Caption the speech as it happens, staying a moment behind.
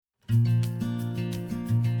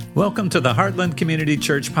Welcome to the Heartland Community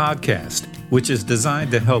Church podcast, which is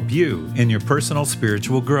designed to help you in your personal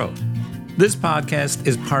spiritual growth. This podcast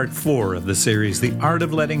is part 4 of the series, The Art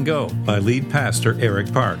of Letting Go, by lead pastor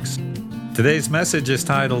Eric Parks. Today's message is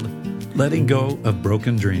titled, Letting Go of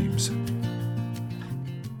Broken Dreams.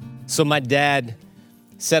 So my dad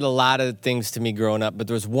said a lot of things to me growing up, but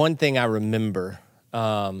there was one thing I remember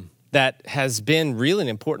that has been really an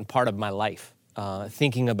important part of my life,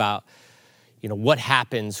 thinking about what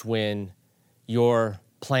happens when your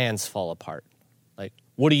plans fall apart? Like,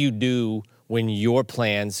 what do you do when your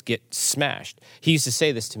plans get smashed? He used to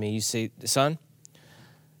say this to me. He used to say, son,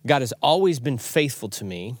 God has always been faithful to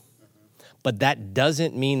me, but that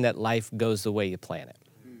doesn't mean that life goes the way you plan it.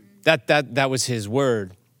 That was his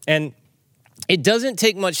word. And it doesn't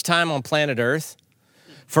take much time on planet Earth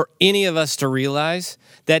for any of us to realize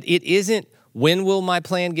that it isn't when will my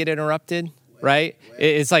plan get interrupted, right?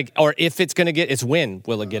 It's like, or if it's going to get, it's when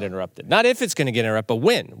will it get interrupted. Not if it's going to get interrupted, but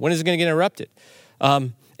when. When is it going to get interrupted?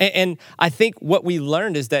 And I think what we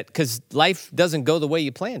learned is that because life doesn't go the way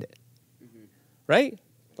you planned it, right?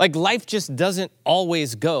 Like life just doesn't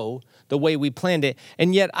always go the way we planned it.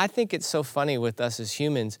 And yet I think it's so funny with us as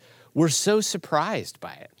humans, we're so surprised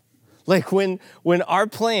by it. Like when our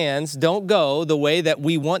plans don't go the way that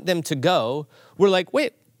we want them to go, we're like,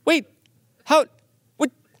 wait, how,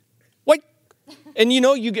 what? And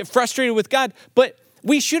you get frustrated with God, but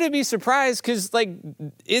we shouldn't be surprised because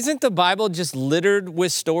isn't the Bible just littered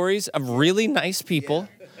with stories of really nice people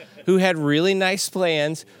who had really nice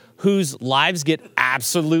plans, whose lives get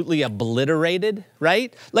absolutely obliterated,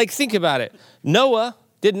 right? Like think about it. Noah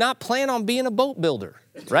did not plan on being a boat builder,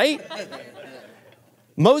 right?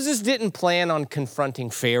 Moses didn't plan on confronting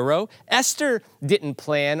Pharaoh. Esther didn't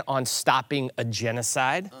plan on stopping a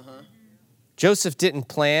genocide. Joseph didn't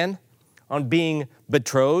plan on being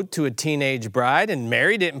betrothed to a teenage bride, and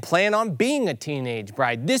Mary didn't plan on being a teenage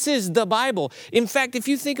bride. This is the Bible. In fact, if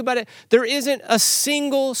you think about it, there isn't a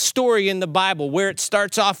single story in the Bible where it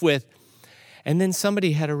starts off with, and then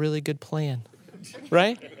somebody had a really good plan,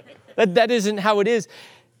 right? That isn't how it is.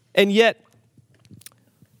 And yet,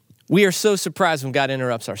 we are so surprised when God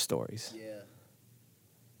interrupts our stories. Yeah.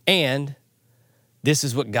 And this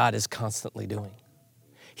is what God is constantly doing.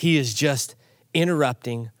 He is just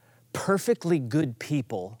interrupting perfectly good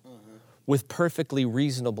people with perfectly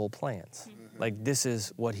reasonable plans. Like this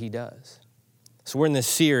is what he does. So we're in this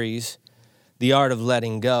series, The Art of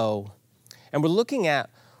Letting Go, and we're looking at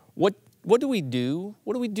what do we do?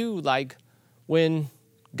 What do we do like when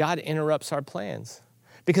God interrupts our plans?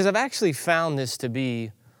 Because I've actually found this to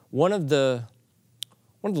be one of the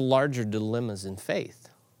larger dilemmas in faith.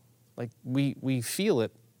 Like we feel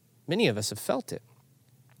it. Many of us have felt it.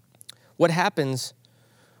 What happens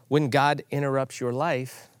when God interrupts your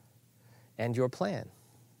life and your plan?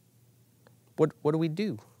 What do we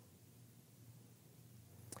do?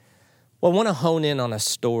 Well, I want to hone in on a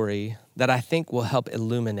story that I think will help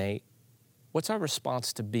illuminate what's our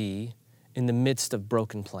response to be in the midst of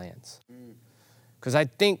broken plans. Because I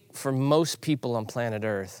think for most people on planet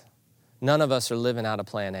Earth, none of us are living out of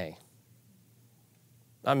plan A.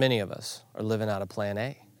 Not many of us are living out of plan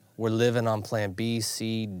A. We're living on plan B,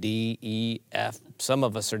 C, D, E, F. Some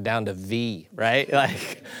of us are down to V, right?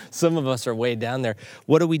 Like some of us are way down there.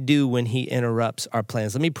 What do we do when he interrupts our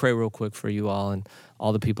plans? Let me pray real quick for you all and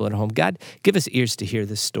all the people at home. God, give us ears to hear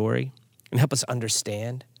this story and help us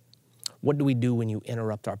understand. What do we do when you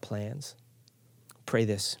interrupt our plans? Pray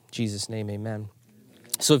this. In Jesus' name, amen.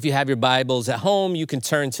 So if you have your Bibles at home, you can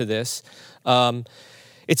turn to this.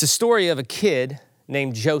 It's a story of a kid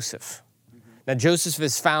named Joseph. Now, Joseph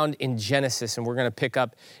is found in Genesis, and we're going to pick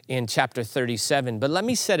up in chapter 37. But let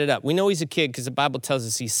me set it up. We know he's a kid because the Bible tells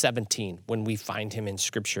us he's 17 when we find him in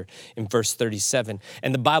Scripture in verse 37.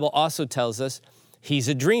 And the Bible also tells us he's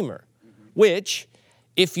a dreamer, which,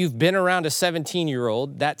 if you've been around a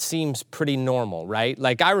 17-year-old, that seems pretty normal, right?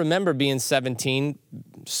 Like, I remember being 17,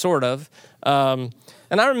 sort of. And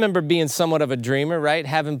I remember being somewhat of a dreamer, right?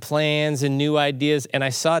 Having plans and new ideas. And I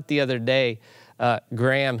saw it the other day.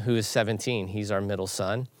 Graham, who is 17, he's our middle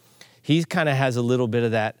son. He kind of has a little bit of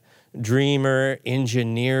that dreamer,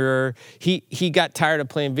 engineerer. He got tired of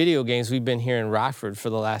playing video games. We've been here in Rockford for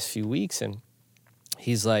the last few weeks, and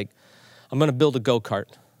he's like, I'm going to build a go-kart.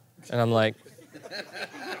 And I'm like,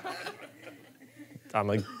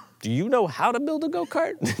 do you know how to build a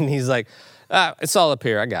go-kart? And he's like, it's all up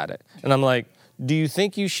here. I got it. And I'm like, do you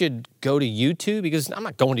think you should go to YouTube? Because I'm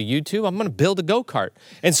not going to YouTube. I'm going to build a go-kart.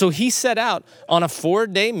 And so he set out on a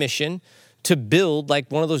 4-day mission to build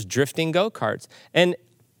like one of those drifting go-karts. And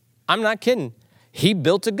I'm not kidding. he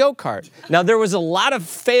built a go-kart. Now, there was a lot of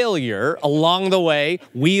failure along the way,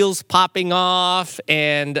 wheels popping off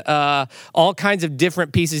and all kinds of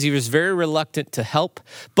different pieces. He was very reluctant to help.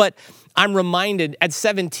 But I'm reminded at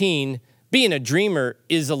 17, being a dreamer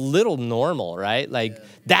is a little normal, right? Like,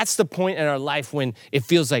 that's the point in our life when it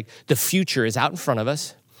feels like the future is out in front of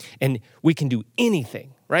us and we can do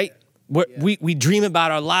anything, right? We dream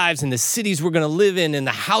about our lives and the cities we're going to live in and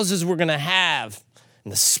the houses we're going to have,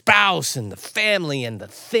 and the spouse and the family and the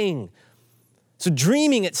thing. So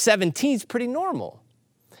dreaming at 17 is pretty normal.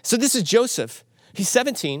 So this is Joseph. He's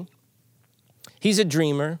 17. He's a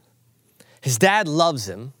dreamer. His dad loves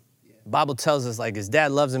him. The Bible tells us like his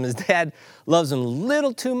dad loves him. His dad loves him a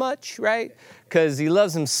little too much, right? Because he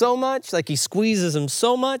loves him so much, like he squeezes him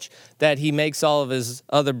so much that he makes all of his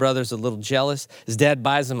other brothers a little jealous. His dad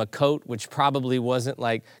buys him a coat, which probably wasn't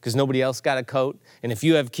like, because nobody else got a coat. And if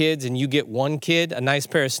you have kids and you get one kid a nice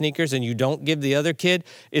pair of sneakers and you don't give the other kid,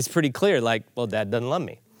 it's pretty clear, like, well, dad doesn't love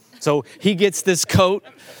me. So he gets this coat.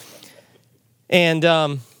 And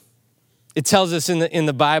it tells us in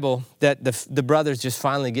the Bible that the brothers just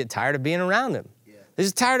finally get tired of being around him. They're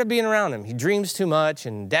just tired of being around him. He dreams too much,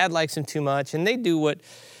 and dad likes him too much, and they do what,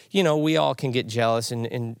 we all can get jealous.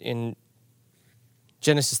 In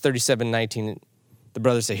Genesis 37:19, the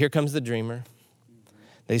brothers say, here comes the dreamer.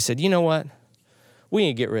 They said, you know what? We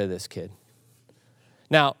need to get rid of this kid.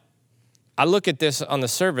 Now, I look at this on the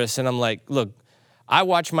surface, and I'm like, look, I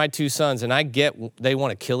watch my two sons, and I get they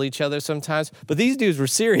want to kill each other sometimes, but these dudes were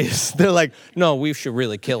serious. They're like, no, we should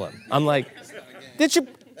really kill him. I'm like, that's your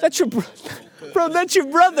bro, that's your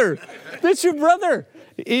brother. That's your brother.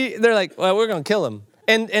 They're like, well, we're going to kill him.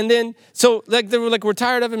 And then, so like they were like, we're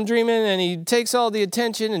tired of him dreaming, and he takes all the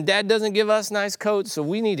attention, and dad doesn't give us nice coats, so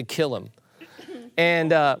we need to kill him.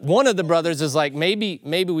 And one of the brothers is like, maybe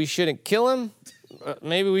we shouldn't kill him.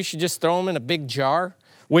 Maybe we should just throw him in a big jar,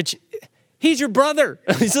 which he's your brother.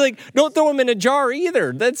 He's like, don't throw him in a jar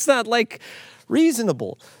either. That's not like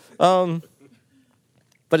reasonable.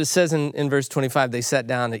 But it says in verse 25, they sat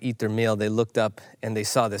down to eat their meal. They looked up and they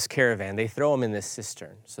saw this caravan. They throw him in this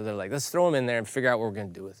cistern. So they're like, let's throw him in there and figure out what we're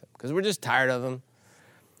going to do with him, because we're just tired of him.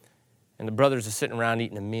 And the brothers are sitting around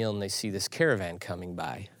eating a meal, and they see this caravan coming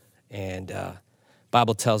by. And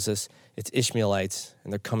Bible tells us it's Ishmaelites,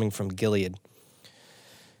 and they're coming from Gilead.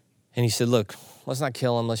 And he said, look, let's not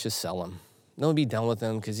kill him. Let's just sell him. Don't be done with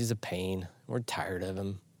him because he's a pain. We're tired of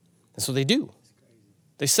him. And so they do.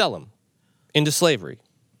 They sell him into slavery.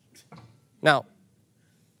 Now,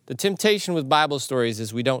 the temptation with Bible stories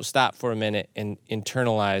is we don't stop for a minute and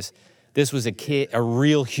internalize this was a kid, a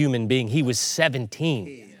real human being. He was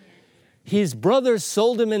 17. His brothers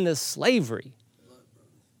sold him into slavery.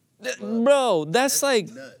 Bro,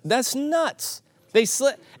 that's nuts.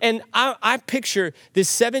 And I picture this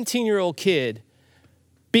 17-year-old kid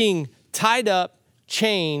being tied up,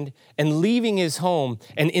 chained, and leaving his home.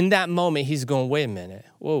 And in that moment, he's going, wait a minute.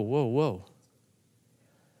 Whoa.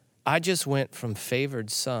 I just went from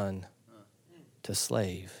favored son to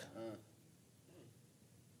slave.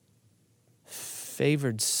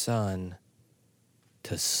 Favored son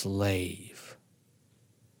to slave.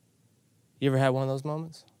 You ever had one of those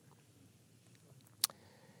moments?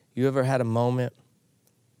 You ever had a moment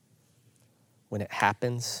when it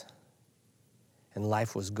happens and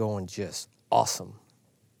life was going just awesome?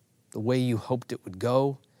 The way you hoped it would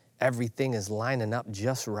go, everything is lining up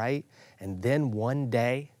just right, and then one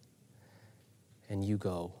day, and you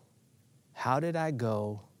go, how did I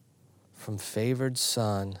go from favored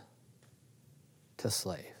son to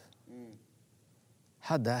slave?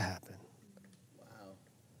 How'd that happen? Wow.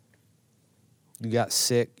 You got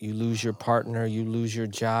sick, you lose your partner, you lose your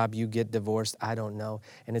job, you get divorced, I don't know.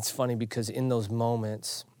 And it's funny because in those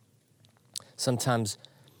moments, sometimes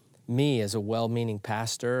me as a well-meaning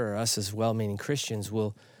pastor or us as well-meaning Christians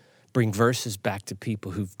will bring verses back to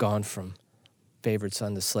people who've gone from favored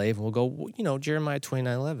son to slave, and we'll go, well, Jeremiah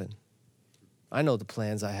 29:11. I know the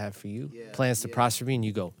plans I have for you, plans to prosper me, and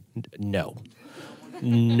you go, no.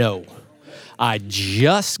 I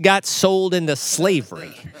just got sold into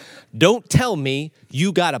slavery. Don't tell me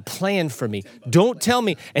you got a plan for me. Don't tell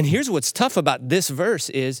me. And here's what's tough about this verse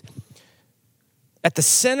is at the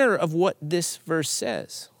center of what this verse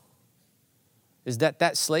says is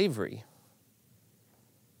that slavery,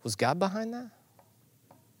 was God behind that?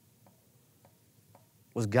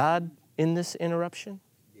 Was God in this interruption?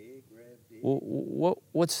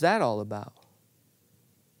 What's that all about?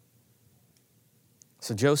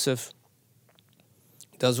 So Joseph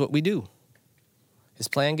does what we do. His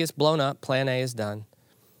plan gets blown up, plan A is done,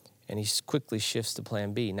 and he quickly shifts to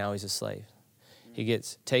plan B. Now he's a slave. He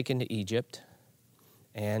gets taken to Egypt,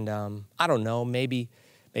 And I don't know, maybe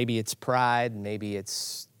it's pride, maybe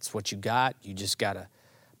it's what you got. You just got to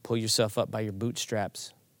pull yourself up by your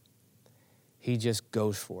bootstraps. He just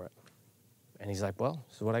goes for it. And he's like, well,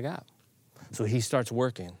 this is what I got. So he starts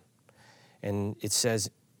working. And it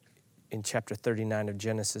says in chapter 39 of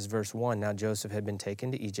Genesis, verse 1, now Joseph had been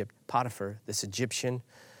taken to Egypt. Potiphar, this Egyptian,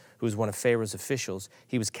 who was one of Pharaoh's officials,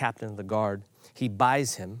 he was captain of the guard. He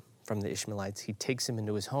buys him from the Ishmaelites. He takes him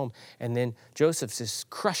into his home. And then Joseph just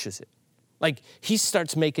crushes it. Like, he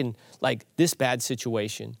starts making, like, this bad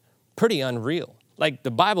situation pretty unreal. Like,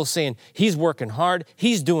 the Bible's saying he's working hard.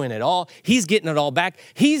 He's doing it all. He's getting it all back.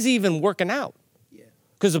 He's even working out.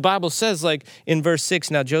 Because the Bible says, like, in verse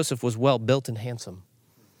 6, now Joseph was well built and handsome.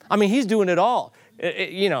 I mean, he's doing it all.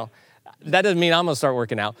 That doesn't mean I'm going to start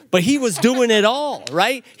working out. But he was doing it all,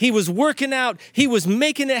 right? He was working out. He was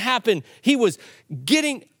making it happen. He was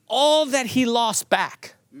getting all that he lost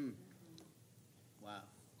back.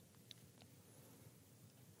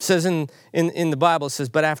 It says in the Bible, it says,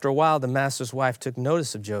 but after a while, the master's wife took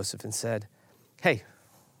notice of Joseph and said, hey,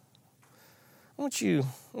 I want you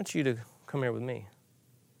to come here with me.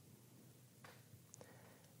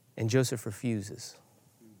 And Joseph refuses.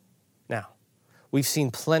 Now, we've seen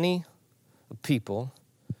plenty of people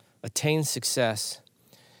attain success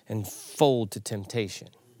and fold to temptation.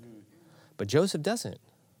 But Joseph doesn't.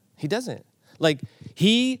 He doesn't. Like,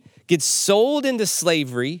 he gets sold into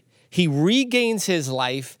slavery. He regains his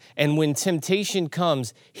life, and when temptation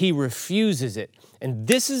comes, he refuses it. And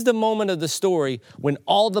this is the moment of the story when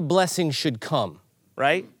all the blessings should come,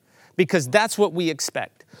 right? Because that's what we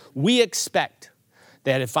expect. We expect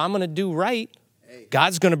that if I'm going to do right,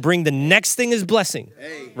 God's going to bring the next thing as blessing,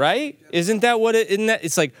 right? Isn't that what isn't that?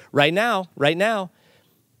 It's like right now.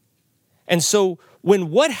 And so when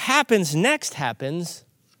what happens next happens,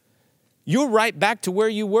 you're right back to where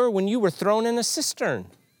you were when you were thrown in a cistern.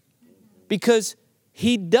 Because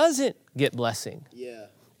he doesn't get blessing. Yeah.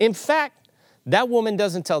 In fact, that woman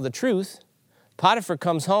doesn't tell the truth. Potiphar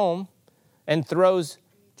comes home and throws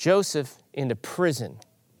Joseph into prison.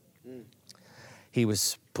 He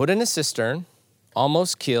was put in a cistern,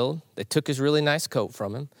 almost killed. They took his really nice coat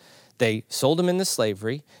from him. They sold him into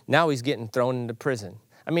slavery. Now he's getting thrown into prison.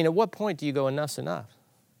 I mean, at what point do you go, enough's enough?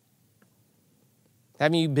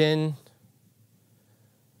 Haven't you been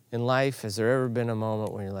in life, has there ever been a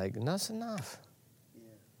moment where you're like, enough's enough? Yeah.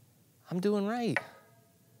 I'm doing right.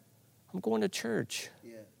 I'm going to church.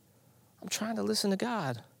 Yeah. I'm trying to listen to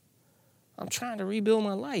God. I'm trying to rebuild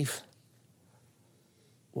my life.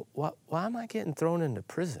 Why am I getting thrown into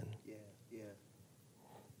prison? Yeah.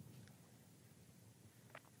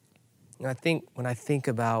 And I think when I think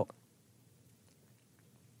about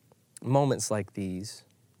moments like these,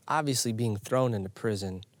 obviously being thrown into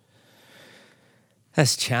prison,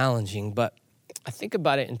 that's challenging, but I think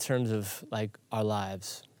about it in terms of like our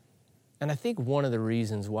lives. And I think one of the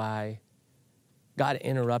reasons why God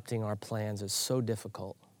interrupting our plans is so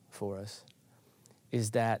difficult for us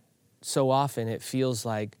is that so often it feels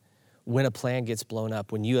like when a plan gets blown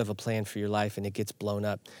up, when you have a plan for your life and it gets blown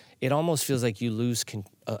up, it almost feels like you lose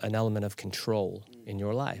an element of control in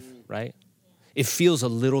your life, right? It feels a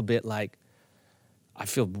little bit like I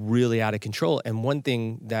feel really out of control. And one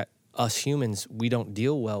thing that us humans, we don't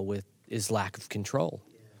deal well with is lack of control.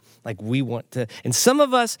 Like we want to, and some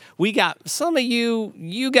of us, some of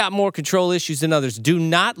you got more control issues than others. Do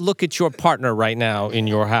not look at your partner right now in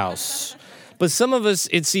your house. But some of us,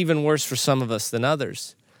 it's even worse for some of us than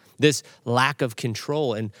others. This lack of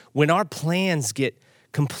control. And when our plans get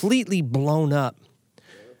completely blown up,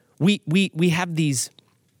 we have these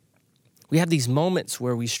moments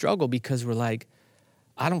where we struggle because we're like,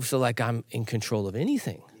 I don't feel like I'm in control of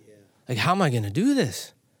anything. Like, how am I going to do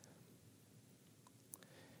this?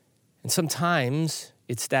 And sometimes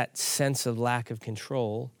it's that sense of lack of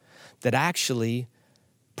control that actually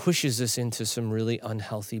pushes us into some really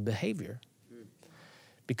unhealthy behavior.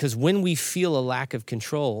 Because when we feel a lack of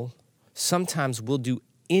control, sometimes we'll do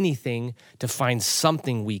anything to find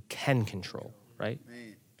something we can control, right?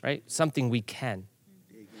 Right? Something we can.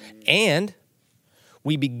 And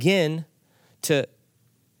we begin to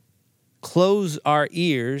close our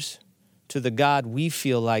ears to the God we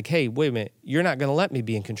feel like, hey, wait a minute, you're not going to let me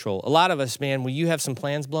be in control. A lot of us, man, when you have some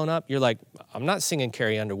plans blown up, you're like, I'm not singing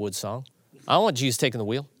Carrie Underwood's song. I don't want Jesus taking the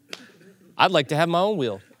wheel. I'd like to have my own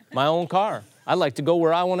wheel, my own car. I'd like to go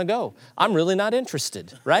where I want to go. I'm really not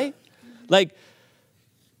interested, right? Like,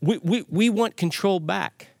 we want control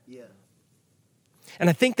back. Yeah. And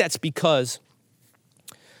I think that's because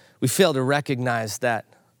we fail to recognize that,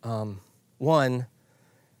 one,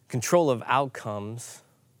 control of outcomes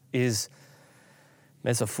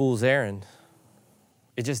it's a fool's errand.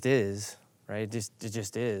 It just is, right? It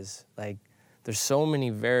just is. Like, there's so many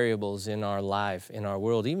variables in our life, in our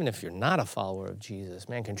world. Even if you're not a follower of Jesus,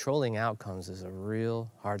 man, controlling outcomes is a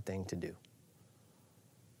real hard thing to do.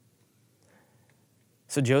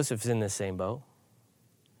 So Joseph's in the same boat.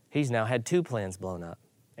 He's now had 2 plans blown up,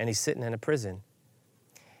 and he's sitting in a prison.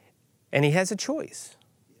 And he has a choice.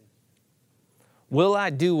 Will I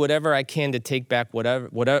do whatever I can to take back what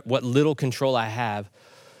little control I have,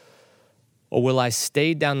 or will I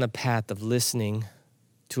stay down the path of listening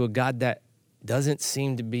to a God that doesn't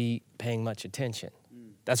seem to be paying much attention?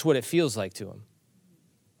 That's what it feels like to him.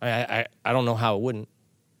 I don't know how it wouldn't.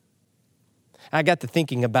 I got to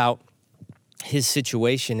thinking about his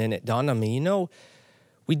situation, and it dawned on me,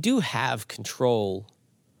 we do have control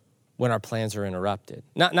when our plans are interrupted.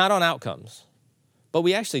 Not on outcomes, but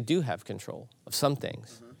we actually do have control of some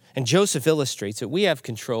things. And Joseph illustrates it. We have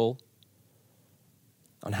control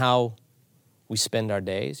on how we spend our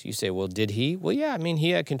days. You say, well, did he? Well, yeah,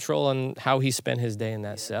 he had control on how he spent his day in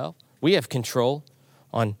that cell. We have control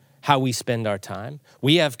on how we spend our time.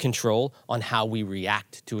 We have control on how we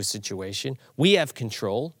react to a situation. We have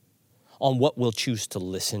control on what we'll choose to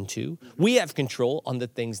listen to. We have control on the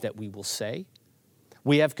things that we will say.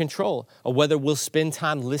 We have control of whether we'll spend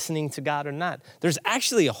time listening to God or not. There's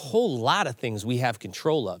actually a whole lot of things we have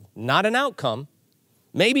control of. Not an outcome,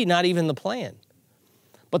 maybe not even the plan.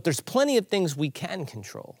 But there's plenty of things we can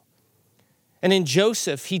control. And in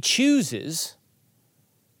Joseph, he chooses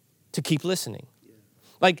to keep listening.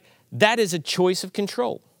 Like, that is a choice of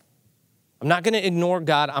control. I'm not going to ignore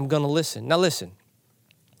God. I'm going to listen. Now listen,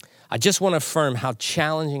 I just want to affirm how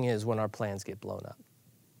challenging it is when our plans get blown up.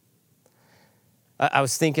 I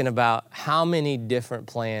was thinking about how many different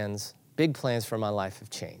plans, big plans for my life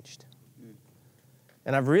have changed.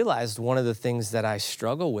 And I've realized one of the things that I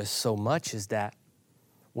struggle with so much is that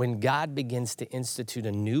when God begins to institute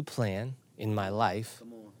a new plan in my life,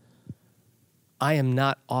 I am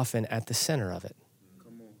not often at the center of it.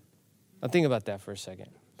 Now think about that for a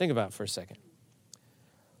second. Think about it for a second.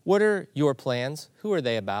 What are your plans? Who are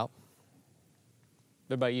they about?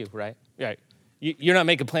 They're about you, right? Right. You're not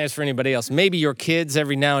making plans for anybody else. Maybe your kids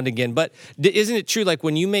every now and again. But isn't it true, like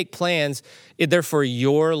when you make plans, they're for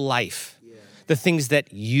your life. Yeah. The things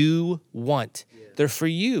that you want, they're for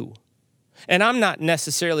you. And I'm not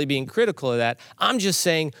necessarily being critical of that. I'm just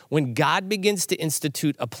saying when God begins to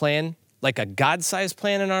institute a plan, like a God-sized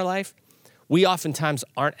plan in our life, we oftentimes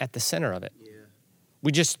aren't at the center of it. Yeah.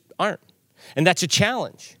 We just aren't. And that's a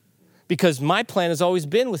challenge because my plan has always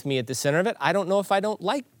been with me at the center of it. I don't know if I don't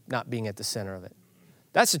like not being at the center of it.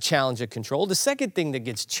 That's a challenge of control. The second thing that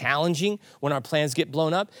gets challenging when our plans get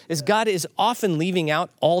blown up is God is often leaving out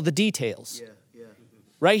all the details.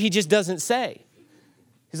 Right? He just doesn't say.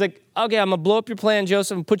 He's like, okay, I'm going to blow up your plan,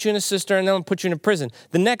 Joseph, and put you in a cistern, and then I'm going to put you in a prison.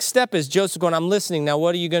 The next step is Joseph going, I'm listening. Now,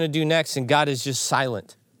 what are you going to do next? And God is just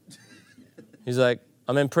silent. He's like,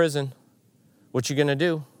 I'm in prison. What you going to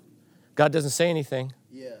do? God doesn't say anything.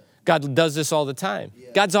 Yeah. God does this all the time.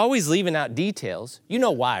 Yeah. God's always leaving out details. You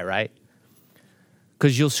know why, right?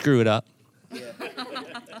 Because you'll screw it up. Yeah,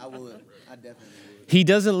 I would. I definitely would. He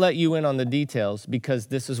doesn't let you in on the details because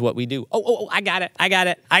this is what we do. Oh, I got it.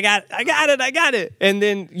 And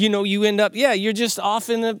then, you end up, you're just off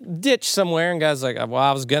in a ditch somewhere. And God's like, well,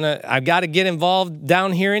 I've got to get involved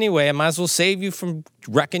down here anyway. I might as well save you from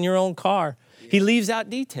wrecking your own car. Yeah. He leaves out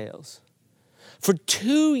details. For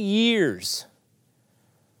 2 years,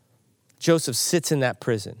 Joseph sits in that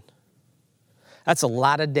prison. That's a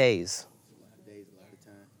lot of days. A lot of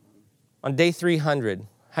time. On day 300,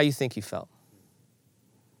 how you think he felt?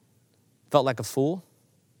 Felt like a fool?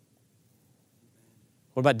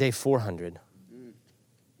 What about day 400?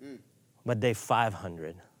 What about day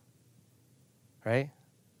 500? Right?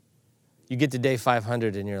 You get to day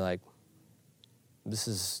 500 and you're like, this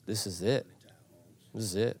is it. This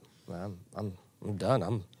is it. I'm done.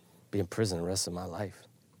 I'm be in prison the rest of my life.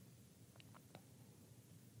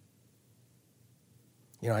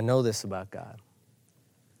 I know this about God.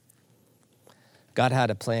 God had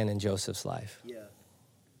a plan in Joseph's life. Yeah.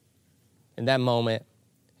 In that moment,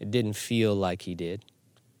 it didn't feel like he did.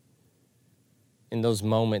 In those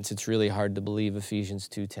moments, it's really hard to believe Ephesians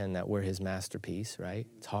 2:10 that we're his masterpiece, right?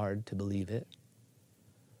 It's hard to believe it.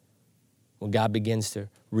 When God begins to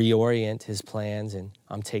reorient his plans and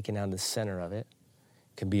I'm taken out of the center of it,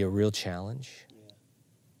 it can be a real challenge. Yeah.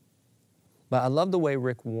 But I love the way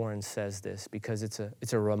Rick Warren says this because it's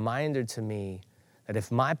a reminder to me that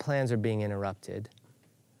if my plans are being interrupted,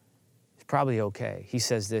 it's probably okay. He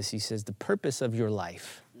says this, he says, the purpose of your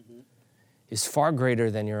life is far greater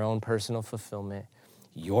than your own personal fulfillment,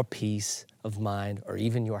 your peace of mind, or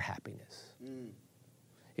even your happiness.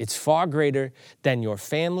 It's far greater than your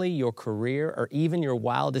family, your career, or even your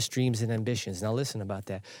wildest dreams and ambitions. Now listen about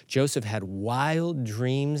that. Joseph had wild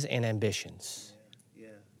dreams and ambitions. Yeah.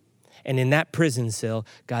 And in that prison cell,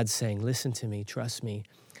 God's saying, listen to me, trust me.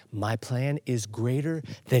 My plan is greater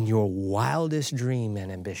than your wildest dream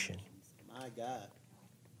and ambition. My God.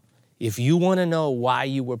 If you want to know why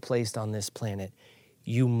you were placed on this planet,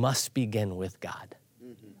 you must begin with God.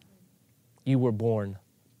 Mm-hmm. You were born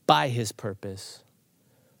by his purpose,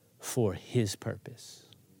 for his purpose.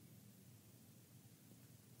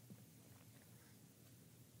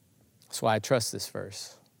 That's why I trust this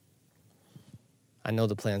verse. I know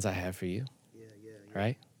the plans I have for you,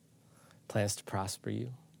 right? Plans to prosper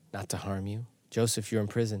you, not to harm you. Joseph, you're in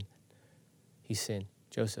prison. He sinned.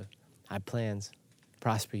 Joseph, I have plans to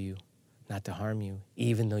prosper you, not to harm you,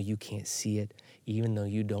 even though you can't see it, even though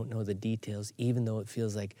you don't know the details, even though it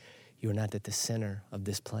feels like you're not at the center of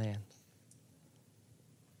this plan.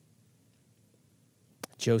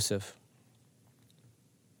 Joseph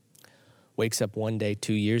wakes up one day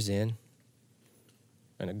 2 years in,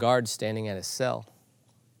 and a guard standing at his cell.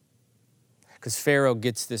 Because Pharaoh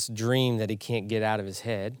gets this dream that he can't get out of his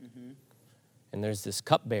head. Mm-hmm. And there's this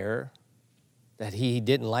cupbearer that he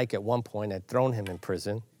didn't like at one point, had thrown him in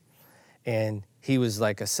prison. And he was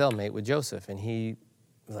like a cellmate with Joseph. And he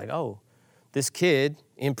was like, oh, this kid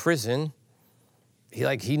in prison,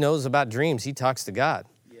 he knows about dreams. He talks to God.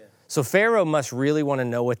 Yeah. So Pharaoh must really want to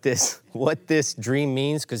know what this dream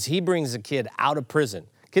means, because he brings a kid out of prison.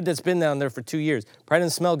 Kid that's been down there for 2 years. Probably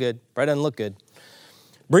doesn't smell good. Probably doesn't look good.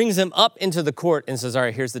 Brings him up into the court and says, all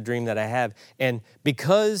right, here's the dream that I have. And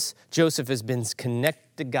because Joseph has been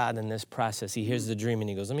connected to God in this process, he hears the dream and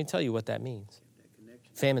he goes, let me tell you what that means.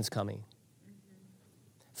 Famine's coming.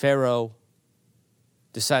 Pharaoh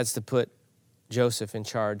decides to put Joseph in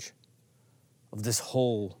charge of this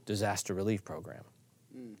whole disaster relief program.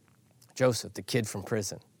 Joseph, the kid from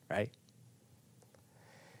prison, right?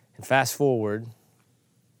 And fast forward,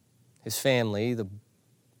 his family, the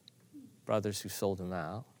brothers who sold him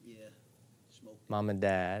out, mom and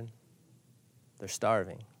dad, they're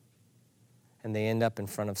starving. And they end up in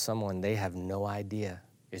front of someone they have no idea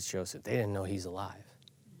it's Joseph. They didn't know he's alive.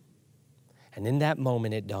 And in that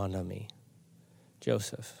moment, it dawned on me,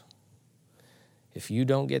 Joseph, if you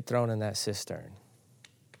don't get thrown in that cistern,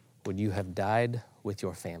 would you have died with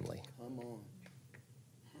your family? Come on.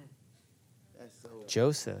 That's so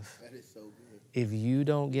Joseph, that is so good. If you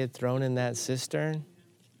don't get thrown in that cistern,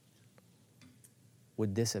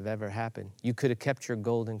 would this have ever happened? You could have kept your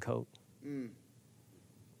golden coat,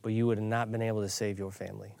 but you would have not been able to save your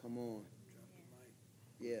family. Come on.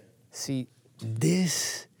 Yeah. See,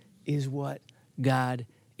 this is what God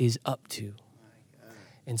is up to.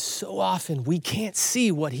 And so often we can't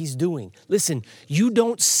see what he's doing. Listen, you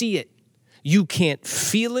don't see it. You can't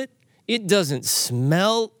feel it. It doesn't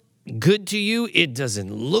smell good to you. It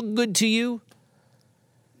doesn't look good to you.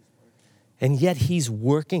 And yet he's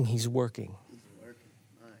working. He's working.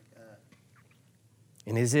 My God.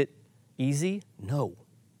 And is it easy? No.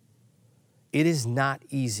 It is not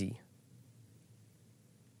easy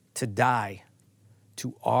to die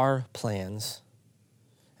to our plans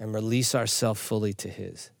and release ourselves fully to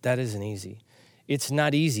his. That isn't easy. It's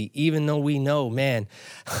not easy, even though we know, man,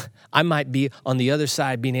 I might be on the other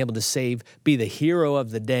side being able to be the hero of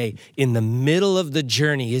the day in the middle of the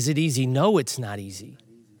journey. Is it easy? No, it's not easy.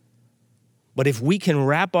 But if we can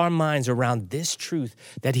wrap our minds around this truth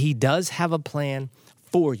that he does have a plan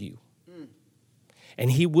for you,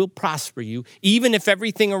 and he will prosper you, even if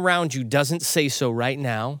everything around you doesn't say so right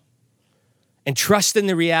now, and trust in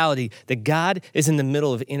the reality that God is in the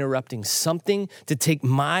middle of interrupting something to take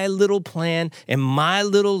my little plan and my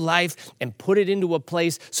little life and put it into a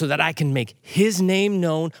place so that I can make his name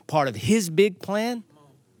known, part of his big plan.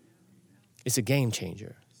 It's a game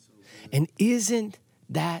changer. And isn't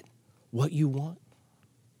that what you want?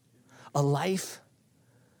 A life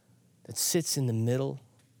that sits in the middle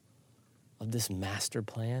of this master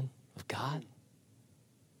plan of God?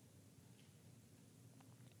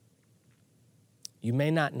 You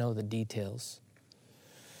may not know the details.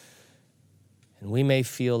 And we may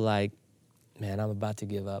feel like, man, I'm about to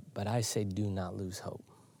give up. But I say, do not lose hope.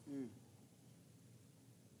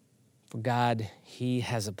 For God, he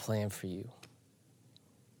has a plan for you.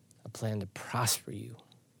 A plan to prosper you,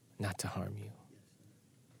 not to harm you.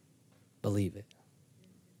 Believe it.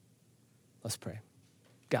 Let's pray.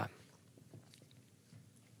 God,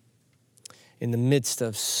 in the midst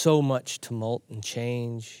of so much tumult and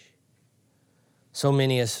change, so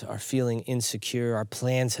many of us are feeling insecure. Our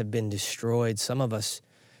plans have been destroyed. Some of us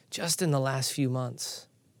just in the last few months.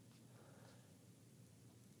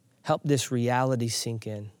 Help this reality sink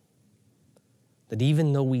in, that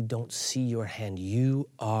even though we don't see your hand, you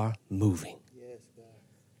are moving. Yes, God.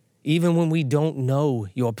 Even when we don't know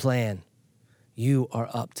your plan, you are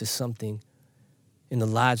up to something in the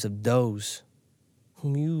lives of those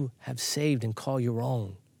whom you have saved and call your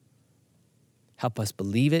own. Help us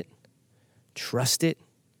believe it, trust it,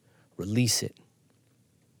 release it.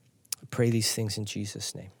 I pray these things in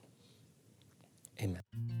Jesus' name. Amen.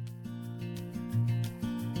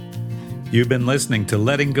 You've been listening to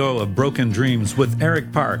Letting Go of Broken Dreams with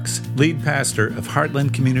Eric Parks, lead pastor of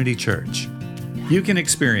Heartland Community Church. You can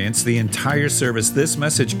experience the entire service this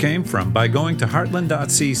message came from by going to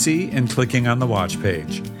heartland.cc and clicking on the watch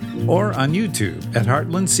page, or on YouTube at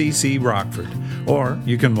Heartland CC Rockford, or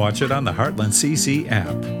you can watch it on the Heartland CC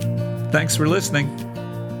app. Thanks for listening.